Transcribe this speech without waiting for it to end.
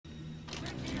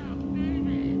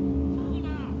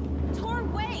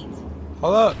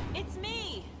Hold up. It's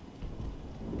me.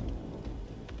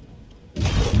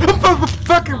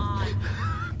 Fucking.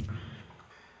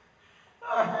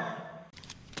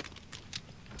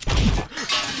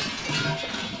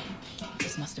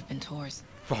 This must have been Tor's.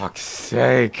 Fuck's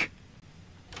sake.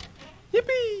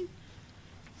 Yippee.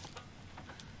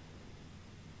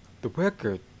 The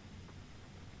record.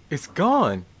 It's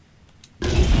gone.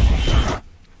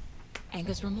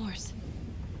 Anger's remorse.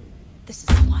 This is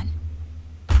the one.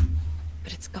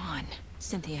 But it's gone.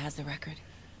 Cynthia has the record.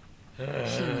 She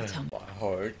will tell me. My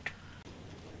heart.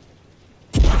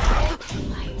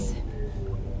 Lights.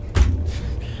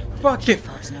 Fucking.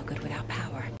 Philip's no good without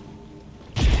power.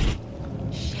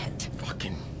 Shit.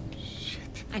 Fucking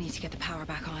shit. I need to get the power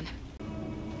back on.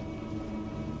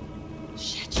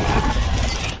 Shit.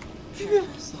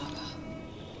 Saga.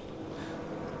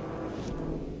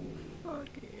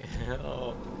 Fucking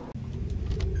hell.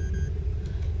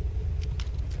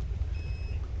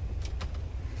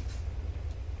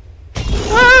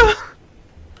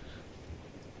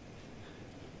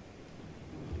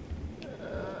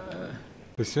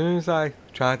 As soon as I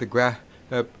try to grab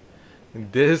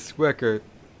this record,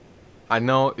 I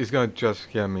know it's gonna just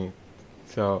scare me.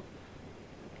 So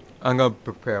I'm gonna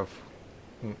prepare.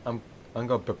 I'm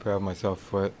gonna prepare myself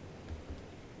for it.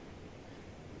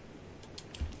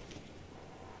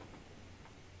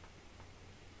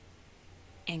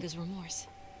 Anger's remorse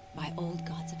by Old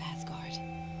Gods of Asgard.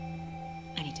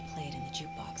 I need to play it in the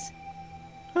jukebox.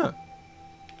 Huh.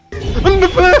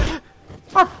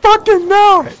 I fucking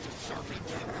know it!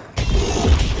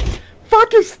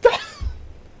 Fucking stop!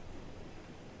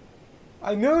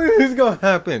 I knew it was gonna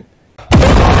happen!